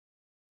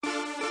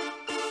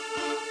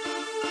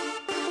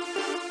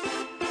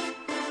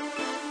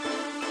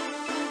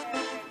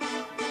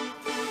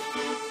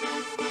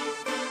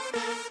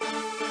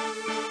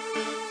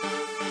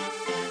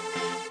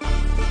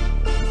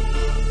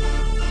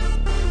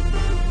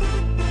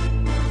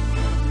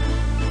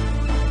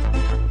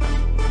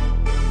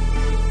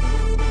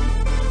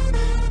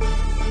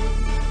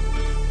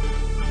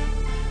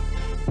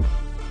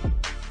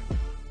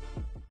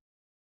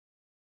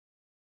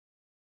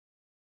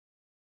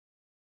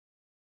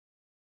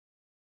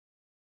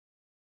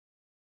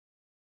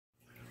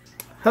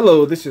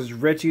Hello, this is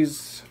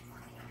Reggie's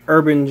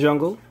Urban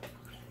Jungle,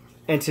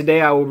 and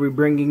today I will be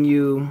bringing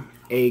you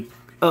a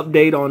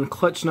update on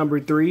clutch number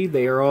 3.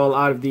 They are all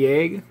out of the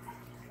egg.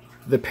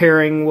 The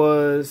pairing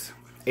was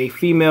a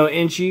female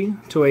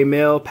Enchi to a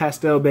male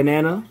Pastel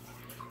Banana.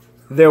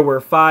 There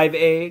were 5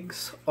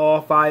 eggs.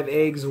 All 5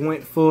 eggs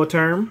went full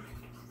term.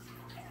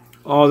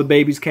 All the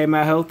babies came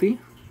out healthy.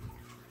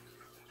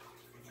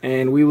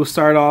 And we will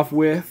start off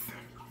with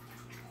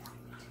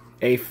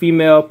a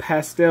female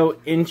Pastel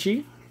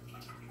Enchi.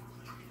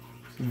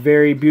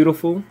 Very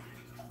beautiful.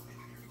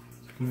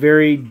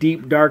 Very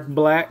deep dark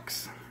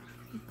blacks.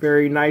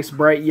 Very nice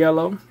bright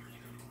yellow.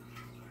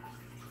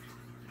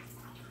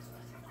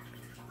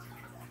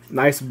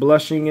 Nice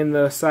blushing in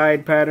the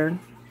side pattern.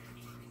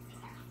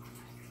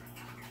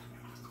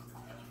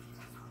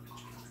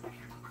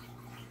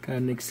 Got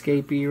an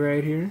escapee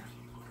right here.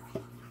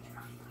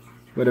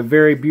 But a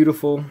very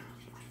beautiful,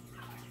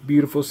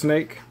 beautiful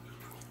snake.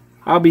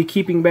 I'll be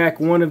keeping back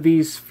one of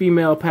these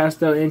female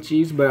Pastel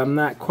Enchis, but I'm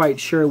not quite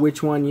sure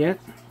which one yet.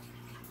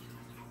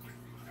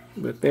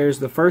 But there's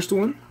the first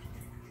one.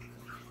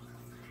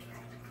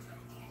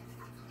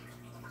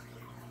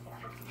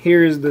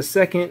 Here's the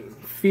second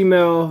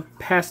female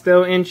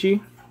Pastel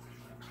Enchi.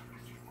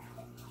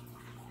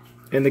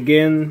 And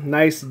again,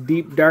 nice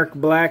deep dark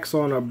blacks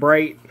on a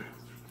bright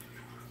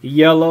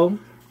yellow.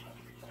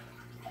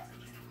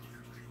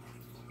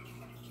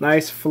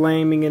 Nice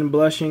flaming and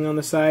blushing on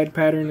the side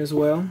pattern as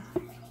well.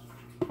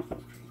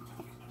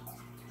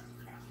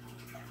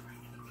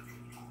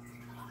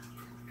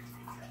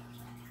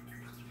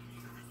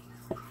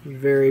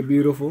 Very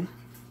beautiful.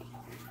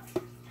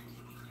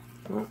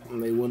 Oh,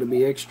 they want to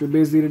be extra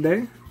busy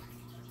today.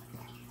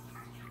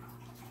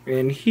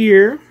 And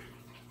here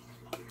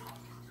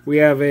we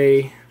have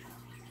a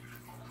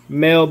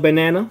male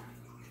banana.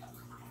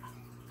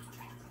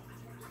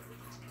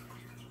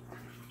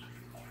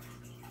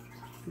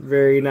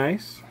 Very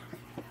nice.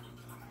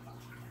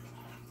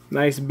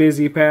 Nice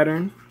busy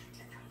pattern.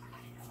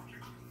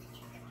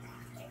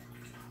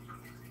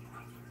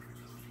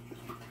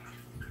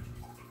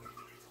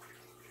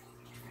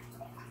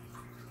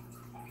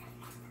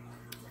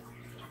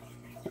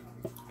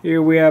 Here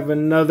we have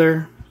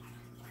another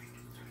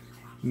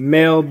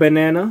male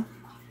banana.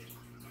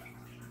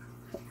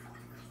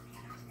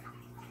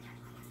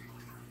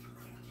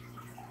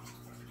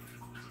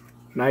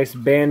 Nice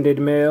banded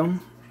male.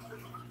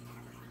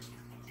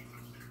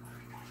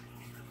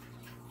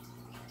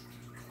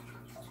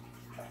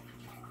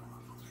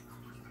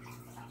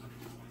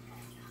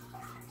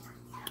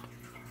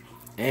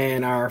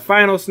 And our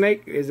final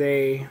snake is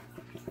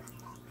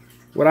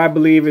what I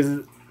believe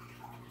is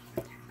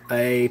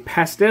a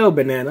Pastel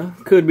Banana.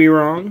 Could be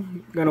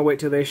wrong. Gonna wait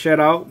till they shed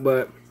out,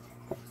 but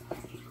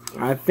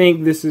I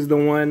think this is the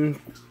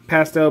one,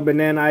 Pastel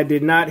Banana. I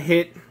did not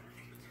hit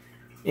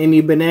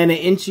any Banana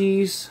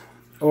Enchis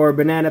or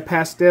Banana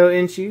Pastel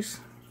Enchis,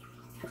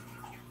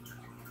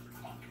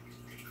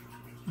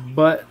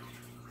 but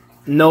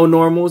no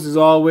normals is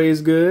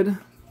always good.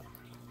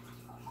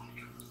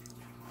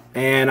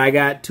 And I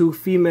got 2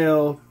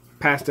 female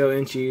Pastel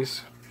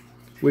Enchis,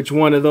 which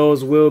one of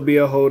those will be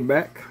a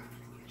holdback.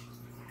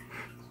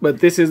 But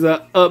this is an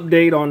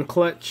update on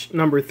clutch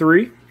number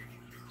 3.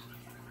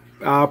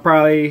 I'll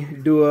probably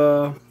do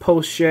a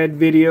post-shed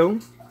video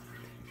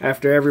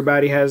after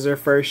everybody has their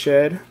first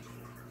shed.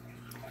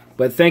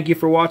 But thank you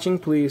for watching.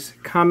 Please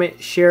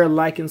comment, share,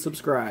 like, and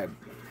subscribe.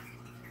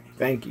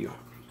 Thank you.